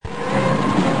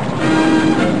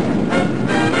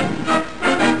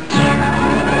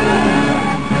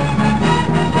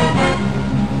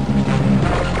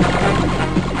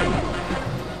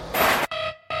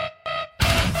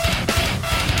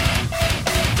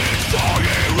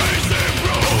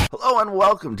Hello and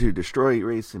welcome to Destroy,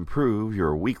 Erase, Improve,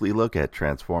 your weekly look at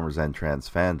Transformers and trans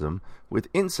fandom, with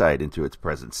insight into its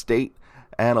present state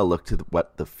and a look to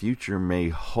what the future may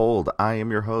hold. I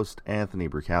am your host, Anthony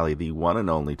Brucale, the one and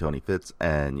only Tony Fitz,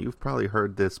 and you've probably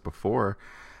heard this before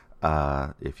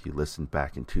if you listened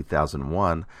back in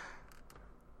 2001.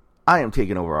 I am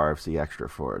taking over RFC Extra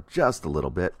for just a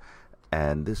little bit,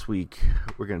 and this week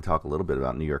we're going to talk a little bit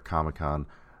about New York Comic Con.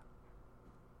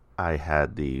 I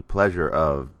had the pleasure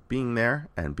of being there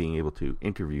and being able to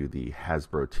interview the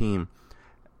Hasbro team,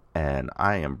 and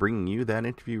I am bringing you that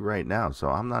interview right now, so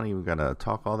I'm not even going to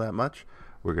talk all that much.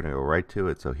 We're going to go right to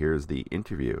it. So here's the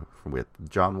interview with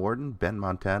John Warden, Ben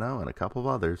Montano, and a couple of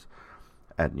others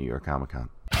at New York Comic Con.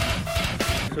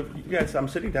 So you guys, I'm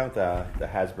sitting down with the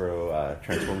Hasbro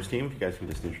Transformers team. If you guys can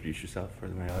just introduce yourself for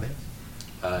my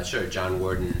audience. Sure. John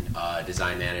Warden,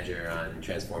 design manager on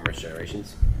Transformers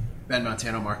Generations. Ben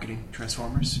Montano, marketing,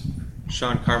 Transformers.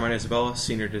 Sean Carmine Isabella,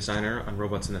 senior designer on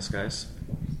Robots in the Skies.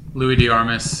 Louis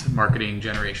DeArmas, marketing,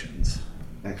 Generations.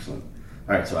 Excellent.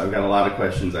 All right, so I've got a lot of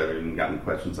questions. I've even gotten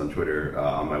questions on Twitter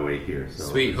on my way here. So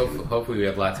sweet. Hopefully we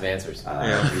have lots of answers.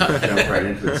 Jump right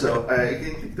into it. So I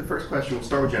think the first question, we'll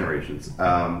start with Generations.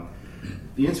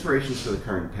 The inspirations for the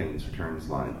current Titans Returns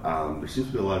line. There seems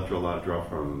to be a lot of draw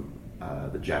from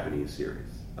the Japanese series,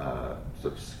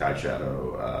 such as Sky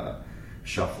Shadow,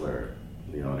 Shuffler,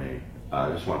 Leone. I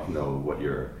just want to know what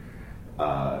your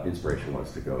inspiration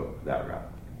was to go that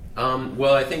route.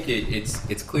 Well, I think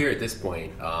it's clear at this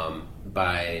point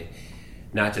by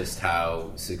not just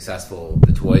how successful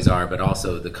the toys are, but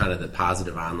also the kind of the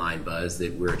positive online buzz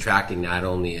that we're attracting not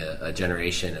only a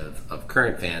generation of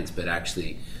current fans, but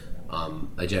actually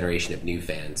a generation of new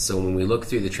fans. So when we look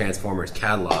through the Transformers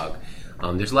catalog,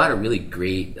 there's a lot of really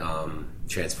great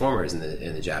Transformers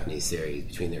in the Japanese series,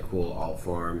 between their cool alt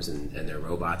forms and their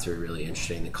robots are really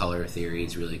interesting. The color theory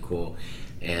is really cool.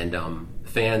 And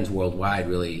fans worldwide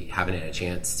really haven't had a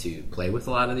chance to play with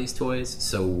a lot of these toys.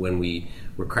 So when we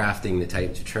were crafting the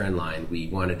Titans Return line, we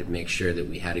wanted to make sure that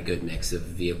we had a good mix of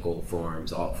vehicle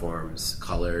forms, alt forms,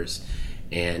 colors.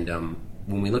 And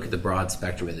when we look at the broad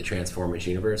spectrum of the Transformers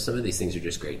universe, some of these things are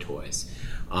just great toys.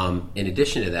 In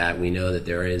addition to that, we know that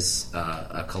there is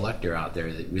a collector out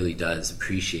there that really does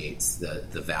appreciates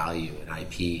the value and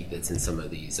IP that's in some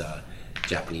of these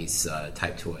Japanese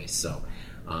type toys. So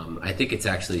I think it's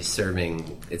actually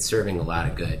serving a lot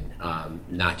of good,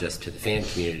 not just to the fan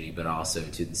community, but also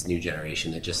to this new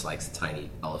generation that just likes a tiny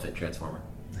elephant transformer.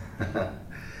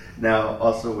 Now,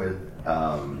 also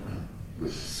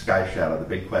with Sky Shadow, the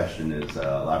big question is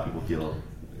a lot of people feel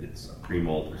it's a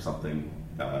pre-mold or something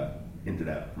into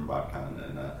that from BotCon,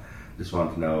 and just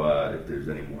wanted to know if there's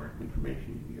any more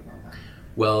information you can give on that.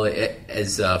 Well,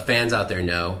 as fans out there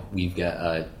know, we've got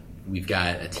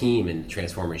a team in the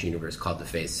Transformers universe called the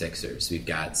Phase Sixers. We've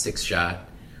got Six Shot,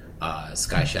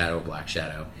 Sky Shadow, Black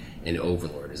Shadow, and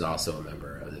Overlord is also a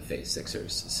member of the Phase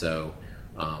Sixers. So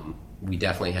we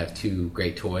definitely have two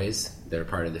great toys that are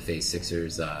part of the Phase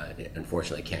Sixers.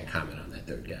 Unfortunately, can't comment on that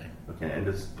third guy. Okay, and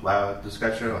does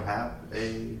Sky Shadow have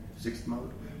a sixth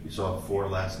mode? You saw 4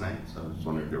 last night, so I was just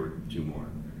wondering if there were 2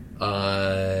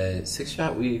 more. Six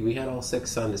Shot, we had all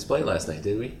 6 on display last night,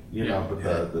 did we?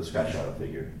 But the Sky Shadow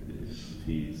figure,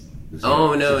 he's...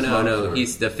 No.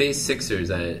 He's the Phase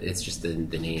Sixers. It's just the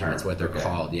name. That's what they're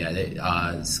called.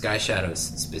 Yeah. Sky Shadow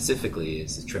specifically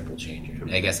is a triple changer.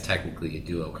 I guess technically a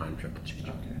duocon triple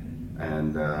changer. Okay.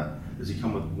 And does he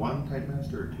come with 1 Titan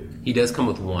Master or 2? He does come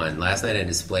with 1. Last night on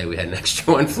display, we had an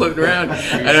extra one floating around.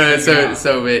 I don't know.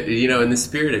 So in the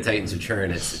spirit of Titans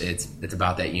Return, it's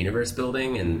about that universe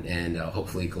building, and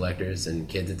hopefully collectors and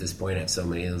kids at this point have so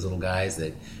many of those little guys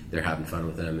that they're having fun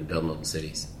with them and building little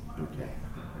cities. Okay.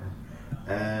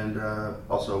 And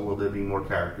also, will there be more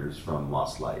characters from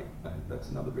Lost Light? That's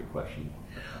another big question.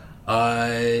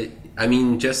 I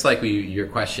mean, just like your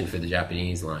question for the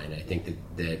Japanese line, I think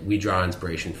that we draw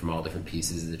inspiration from all different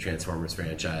pieces of the Transformers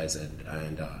franchise,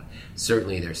 and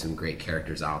certainly there's some great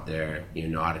characters out there.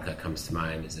 Nautica comes to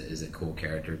mind as a cool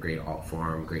character, great alt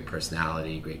form, great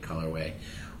personality, great colorway.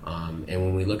 And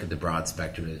when we look at the broad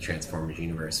spectrum of the Transformers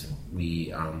universe,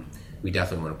 we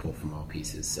definitely want to pull from all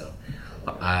pieces. So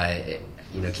I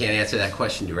can't answer that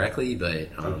question directly, but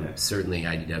certainly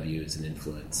IDW is an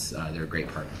influence. They're a great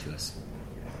partner to us.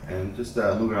 And just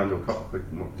moving on to a couple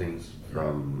quick more things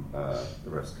from the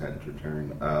rest of Titans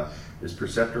Return. Is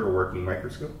Perceptor a working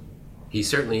microscope? He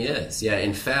certainly is. Yeah.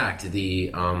 In fact,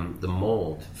 the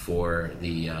mold for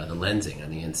the lensing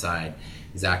on the inside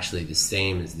is actually the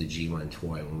same as the G1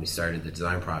 toy. When we started the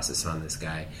design process on this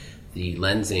guy, the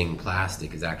lensing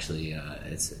plastic is actually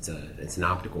it's an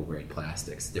optical grade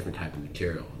plastic. It's a different type of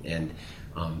material, and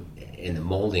the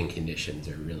molding conditions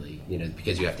are really,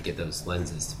 because you have to get those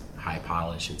lenses high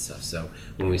polish and stuff. So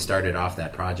when we started off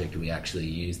that project, we actually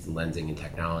used the lensing and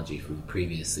technology from the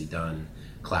previously done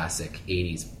classic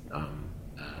 80s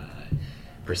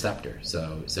Perceptor.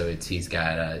 So he's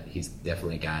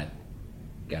definitely got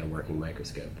a working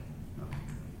microscope.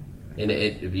 And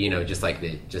it just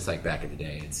like back in the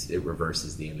day, it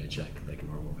reverses the image like a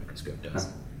normal microscope does.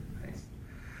 Nice.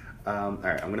 All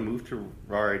right, I'm going to move to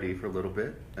Raw ID for a little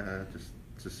bit,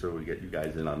 just so we get you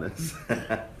guys in on this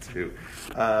too.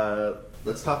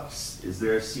 Let's talk. Is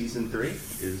there a season 3?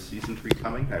 Is season 3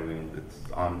 coming? I mean,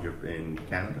 it's on in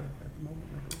Canada at the moment.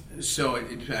 So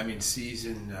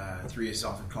season 3 is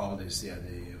often called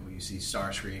when you see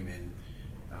Starscream and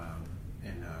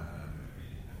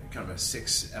kind of a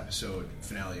 6-episode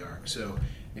finale arc. So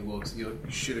you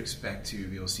should expect to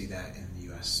be able to see that in the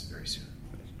U.S. very soon.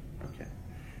 Okay.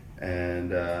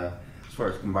 And as far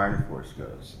as Combiner Force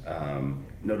goes,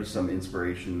 notice some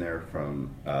inspiration there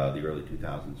from the early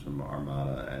 2000s from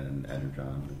Armada and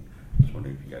Energon. Just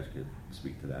wondering if you guys could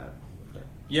speak to that.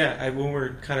 Yeah, when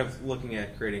we're kind of looking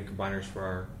at creating combiners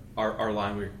for our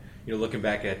line, we're looking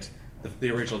back at the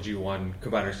original G1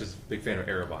 combiners. Just a big fan of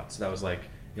Aerobots, so that was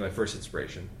my first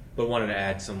inspiration. But wanted to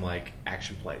add some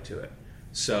action play to it.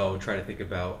 So try to think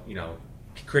about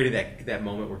creating that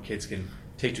moment where kids can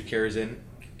take two characters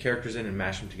in and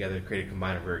mash them together to create a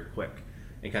combiner very quick,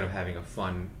 and kind of having a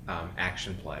fun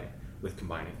action play with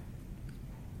combining.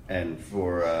 And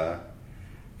for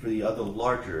the other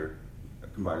larger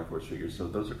Combiner Force figures, so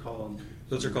those are called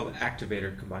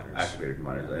activator combiners. Activator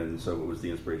combiners. And so what was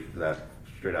the inspiration for that?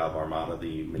 Straight out of Armada,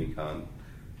 the Minicon,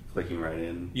 clicking right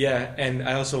in? Yeah, and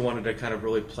I also wanted to kind of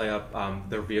really play up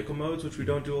their vehicle modes, which we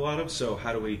don't do a lot of. So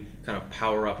how do we kind of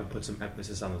power up and put some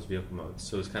emphasis on those vehicle modes?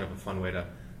 So it's kind of a fun way to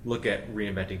look at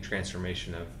reinventing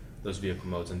transformation of those vehicle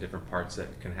modes and different parts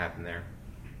that can happen there.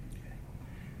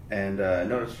 And I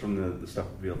noticed from the stuff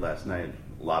revealed last night,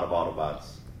 a lot of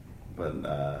Autobots, but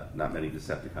not many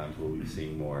Decepticons. Will we be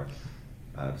seeing more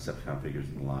Decepticon figures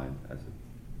in the line?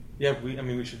 Yeah,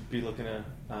 we should be looking to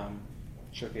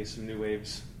showcase some new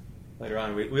waves later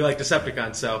on. We like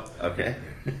Decepticons, so okay.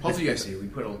 Hopefully you guys see. We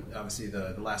put obviously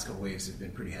the last couple waves have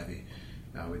been pretty heavy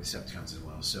with Decepticons as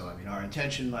well. So our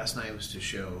intention last night was to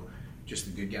show just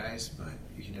the good guys, but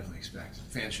you can definitely expect,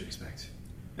 fans should expect.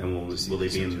 And will they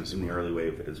be in the early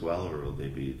wave as well, or will they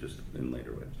be just in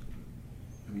later waves?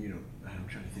 I'm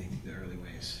trying to think the early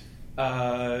waves.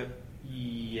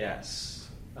 Yes,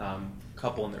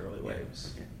 couple in the early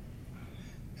waves. Okay.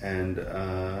 And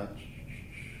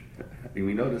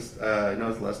we noticed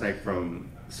last night from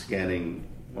scanning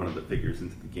one of the figures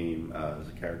into the game, there's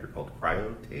a character called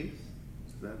Cryo-Taste.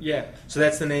 Yeah, so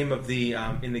that's the name of the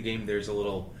in the game. There's a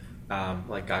little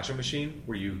gotcha machine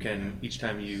where you can, each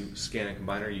time you scan a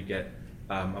combiner, you get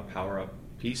a power-up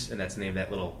piece, and that's the name of that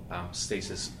little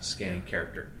stasis scanning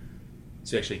character.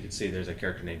 So actually you can see there's a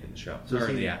character named in the show, or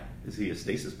in the app. Is he a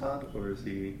stasis pod, or is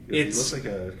he? He looks like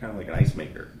kind of like an ice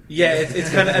maker. Yeah,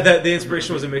 it's kind of the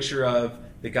inspiration was a mixture of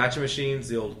the gotcha machines,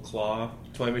 the old claw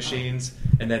toy machines,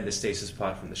 and then the stasis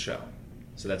pod from the show.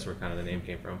 So that's where kind of the name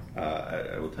came from.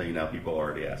 I will tell you now, people are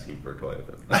already asking for a toy of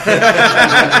it.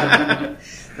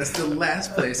 That's the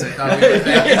last place I thought we would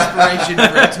have inspiration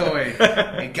for a toy.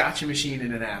 A gotcha machine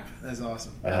in an app. That's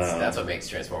awesome. That's what makes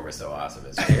Transformers so awesome.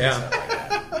 Is stuff like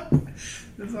that.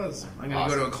 That's awesome. I'm going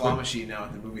to go to a claw machine now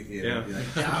at the movie theater and be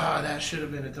like, that should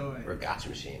have been a toy. Or a gotcha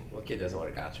machine. What kid doesn't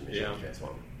want a gotcha machine to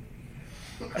transform?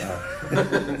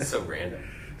 It's so random.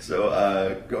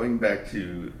 So going back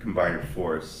to Combiner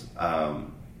Force,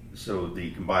 so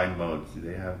the combined modes, do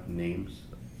they have names?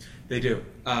 They do.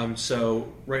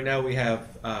 So right now we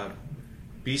have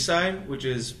B-Side, which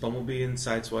is Bumblebee and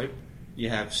Sideswipe. You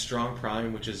have Strong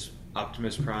Prime, which is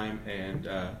Optimus Prime and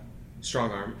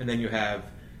Strong Arm. And then you have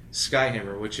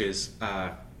Skyhammer, which is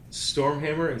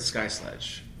Stormhammer and Sky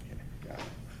Sledge. Okay, got it.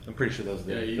 I'm pretty sure those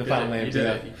are the final names. You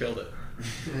did it. You killed it.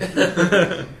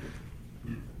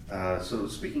 So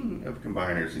speaking of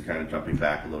combiners and kind of jumping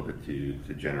back a little bit to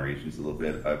generations a little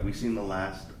bit, have we seen the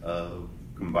last of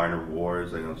Combiner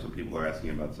Wars? I know some people are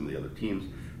asking about some of the other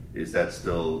teams. Is that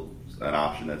still an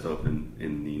option that's open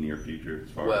in the near future?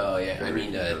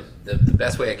 The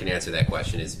best way I can answer that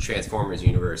question is Transformers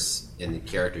universe and the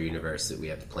character universe that we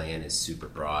have to play in is super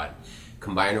broad.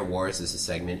 Combiner Wars as a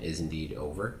segment is indeed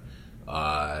over.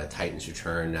 Titan's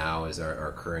Return now is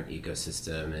our current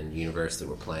ecosystem and universe that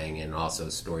we're playing in, also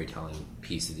a storytelling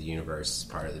piece of the universe,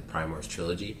 part of the Prime Wars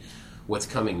trilogy. What's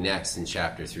coming next in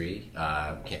Chapter 3,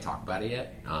 can't talk about it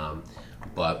yet.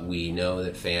 but we know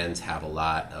that fans have a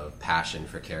lot of passion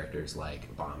for characters like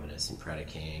Abominus and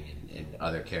Predaking and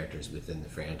other characters within the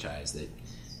franchise that,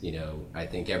 I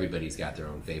think everybody's got their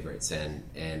own favorites,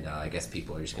 and I guess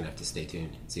people are just going to have to stay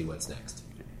tuned and see what's next.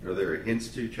 Are there hints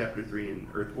to Chapter 3 in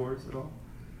Earth Wars at all?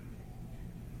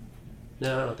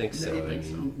 No, I don't think so.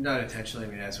 Not intentionally.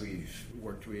 As we've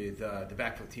worked with the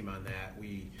backfill team on that,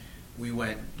 we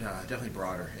went definitely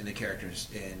broader in the characters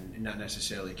and not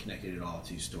necessarily connected at all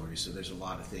to stories. So there's a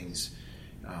lot of things,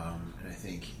 and I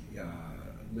think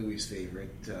Louis'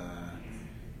 favorite.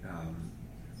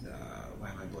 Why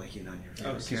am I blanking on your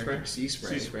favorite character? Sea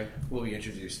Spray will be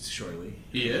introduced shortly.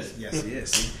 He is? Yes, he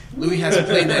is. Louis hasn't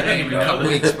played that game in a couple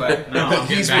weeks, but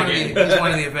he's one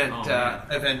of the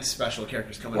event special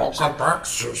characters coming up. Welcome back,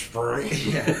 Sea Spray.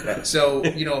 Yeah. So,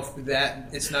 that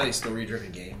it's not a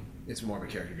story-driven game. It's more of a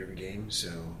character-driven game, so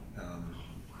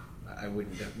I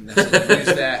wouldn't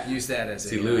necessarily use that as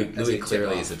See, a... Louis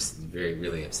clearly is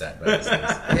really upset by this.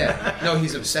 Yeah. No,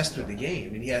 he's obsessed with the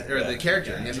game, and the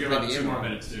character, and he hasn't played the game. 2 more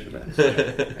minutes,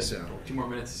 dude. So 2 more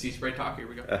minutes of Sea Spray talk. Here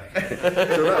we go.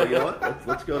 So, no, you know what?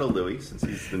 Let's go to Louis, since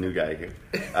he's the new guy here.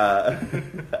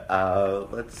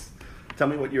 Tell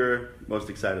me what you're most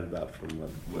excited about from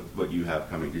what you have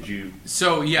coming. Did you...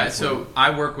 So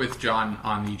I work with John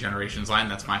on the Generations line.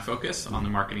 That's my focus on the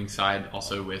marketing side.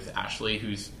 Also with Ashley,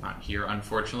 who's not here,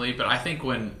 unfortunately. But I think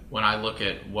when I look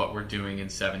at what we're doing in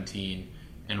 17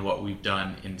 and what we've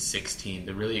done in 16,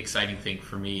 the really exciting thing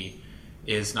for me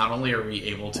is not only are we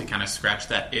able to kind of scratch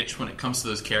that itch when it comes to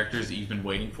those characters that you've been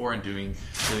waiting for and doing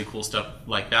really cool stuff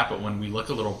like that, but when we look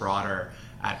a little broader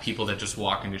at people that just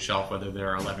walk into shelf, whether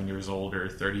they're 11 years old or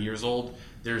 30 years old,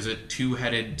 there's a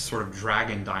 2-headed sort of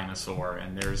dragon dinosaur,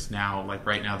 and there's now, like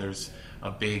right now, there's a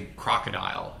big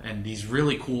crocodile, and these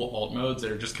really cool alt modes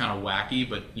that are just kind of wacky,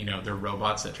 but they're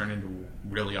robots that turn into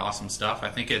really awesome stuff. I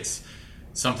think it's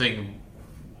something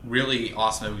really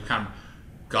awesome that we've kind of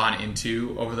gone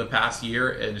into over the past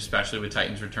year, and especially with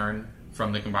Titan's Return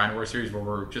from the Combiner War series, where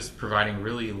we're just providing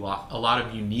really a lot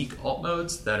of unique alt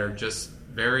modes that are just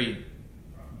very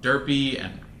derpy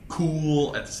and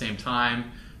cool at the same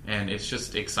time, and it's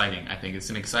just exciting. I think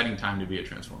it's an exciting time to be a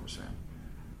Transformers fan.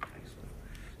 Excellent.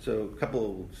 So a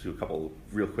couple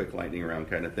real quick lightning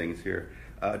round kind of things here.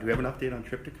 Do we have an update on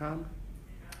Trypticon?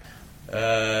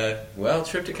 Well,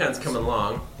 Trypticon's coming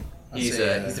along. He's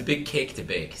say, a big cake to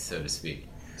bake, so to speak.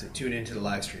 So tune into the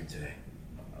live stream today.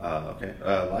 Okay.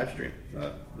 Live stream.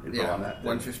 Info on that.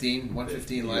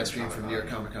 1:15 live stream from New York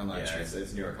Comic Con live stream.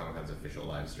 It's New York Comic Con's official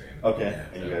live stream. Okay, Yeah.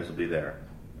 and you guys will be there.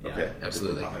 Yeah, Okay,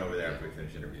 absolutely. Popping over there after we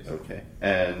finish interviews. Okay,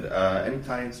 and any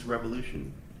tie-ins to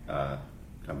Revolution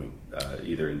coming,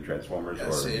 either in Transformers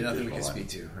or So in nothing we the can line? speak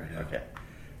to right now. Okay,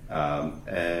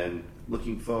 and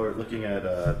looking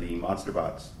at the Monster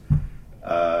Bots,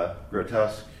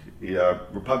 Grotesque,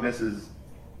 Repugnus is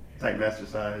Titan Master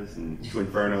size, and Two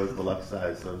Inferno is deluxe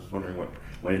size. So I was wondering what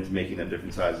went into making them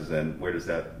different sizes, and where does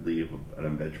that leave an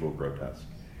eventual Grotesque?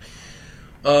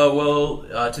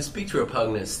 To speak to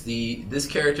Repugnus, this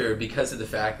character, because of the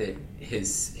fact that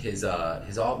his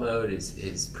alt mode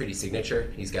is pretty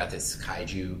signature, he's got this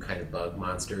kaiju kind of bug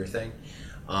monster thing.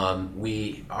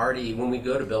 We already, when we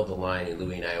go to build the line, and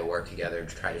Louis and I work together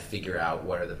to try to figure out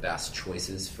what are the best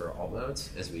choices for alt modes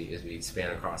as we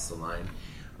span across the line,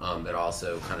 but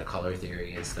also kind of color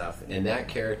theory and stuff. And that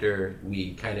character,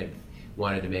 we kind of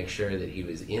wanted to make sure that he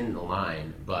was in the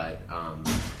line, but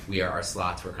our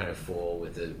slots were kind of full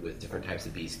with different types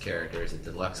of beast characters at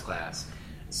the deluxe class.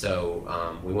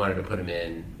 So we wanted to put him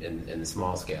in the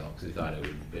small scale because we thought it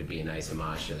would be a nice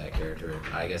homage to that character.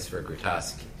 I guess for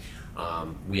Grotesque,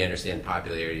 we understand the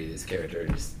popularity of this character,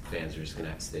 and fans are just going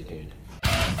to have to stay tuned.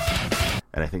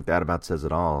 And I think that about says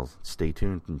it all. Stay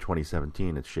tuned in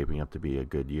 2017. It's shaping up to be a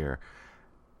good year.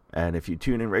 And if you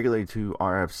tune in regularly to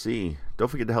RFC, don't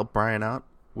forget to help Brian out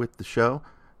with the show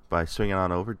by swinging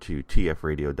on over to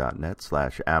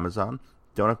tfradio.net/Amazon.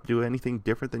 Don't have to do anything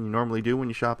different than you normally do when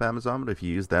you shop Amazon, but if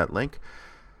you use that link,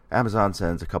 Amazon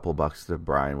sends a couple bucks to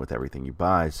Brian with everything you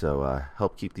buy. So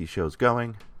help keep these shows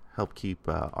going, help keep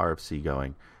RFC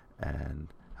going, and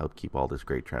help keep all this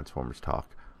great Transformers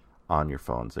talk on your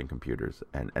phones and computers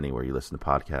and anywhere you listen to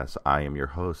podcasts. I am your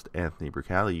host, Anthony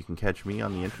Brucale. You can catch me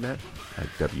on the internet at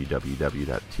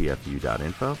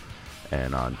www.tfu.info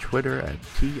and on Twitter at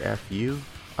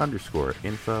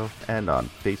TFU_info and on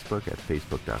Facebook at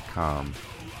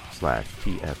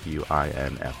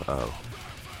facebook.com/TFUINFO.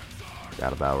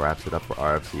 That about wraps it up for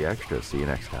RFC Extra. See you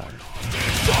next time.